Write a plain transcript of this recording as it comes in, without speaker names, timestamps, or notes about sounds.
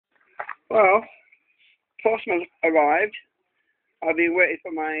Well, postman arrived. I've been waiting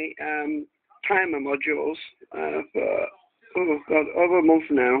for my timer modules for, oh God, over a month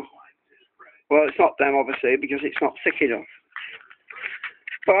now. Well, it's not them, obviously, because it's not thick enough.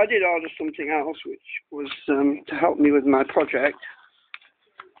 But I did order something else, which was to help me with my project.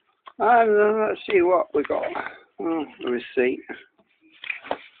 And let's see what we got. Oh, the receipt.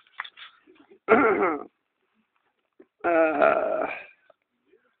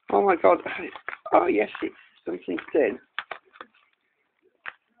 Oh my God. Oh yes, it's something thin.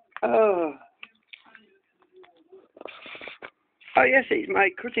 Oh yes, it's my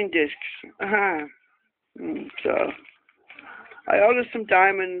cutting discs. So I ordered some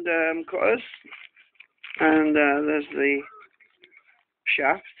diamond cutters, and there's the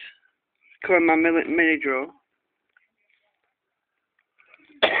shaft. Cutting my mini drill.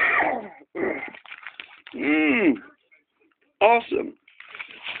 Awesome.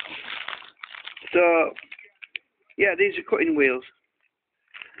 So yeah, these are cutting wheels.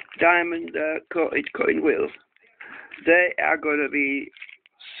 Diamond coated cutting wheels. They are going to be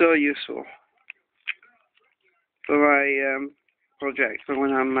so useful for my project, for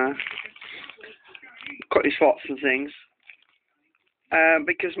when I'm cutting slots and things.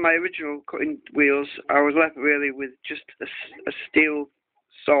 Because my original cutting wheels, I was left really with just a steel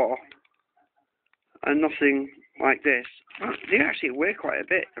saw and nothing like this. They actually weigh quite a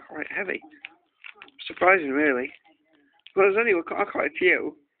bit. They're quite heavy. Surprising, really. But there's only quite a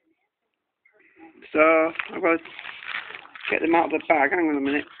few. So I'm going to get them out of the bag. Hang on a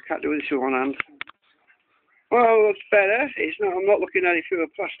minute. I can't do this with one hand. Well, it's better. It's not. I'm not looking at it through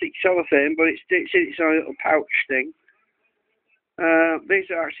a plastic cellophane, but it's in its own little pouch thing. These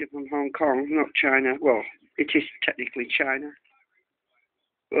are actually from Hong Kong, not China. Well, it is technically China.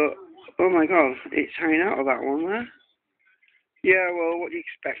 But, oh my God, it's hanging out of that one there. Yeah, well, what do you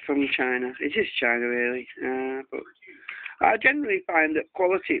expect from China? It is China, really. But I generally find that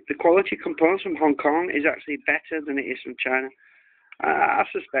the quality components from Hong Kong is actually better than it is from China. I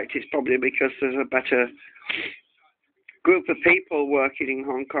suspect it's probably because there's a better group of people working in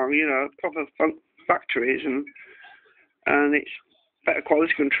Hong Kong, you know, proper factories, and it's better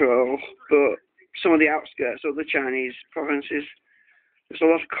quality control. But some of the outskirts of the Chinese provinces, there's a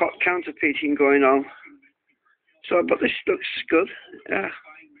lot of counterfeiting going on. So, but this looks good.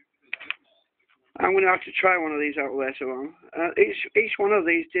 I'm going to have to try one of these out later on. Each one of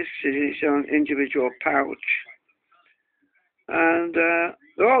these discs is its own individual pouch. And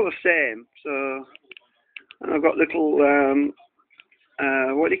they're all the same. So, and I've got little,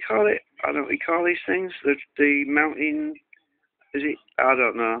 what do you call it? I don't know what you call these things. The mounting, is it? I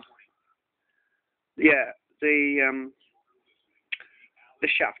don't know. Yeah, the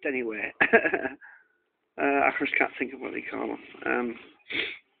shaft anyway. I just can't think of what they call them.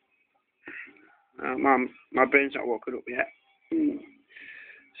 My brain's not woken up yet.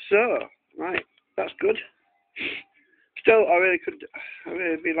 So, right, that's good. Still, I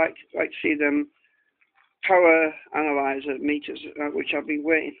really be like to see them power analyzer meters, which I've been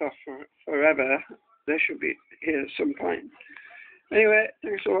waiting for forever. They should be here at some point. Anyway,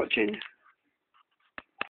 thanks for watching.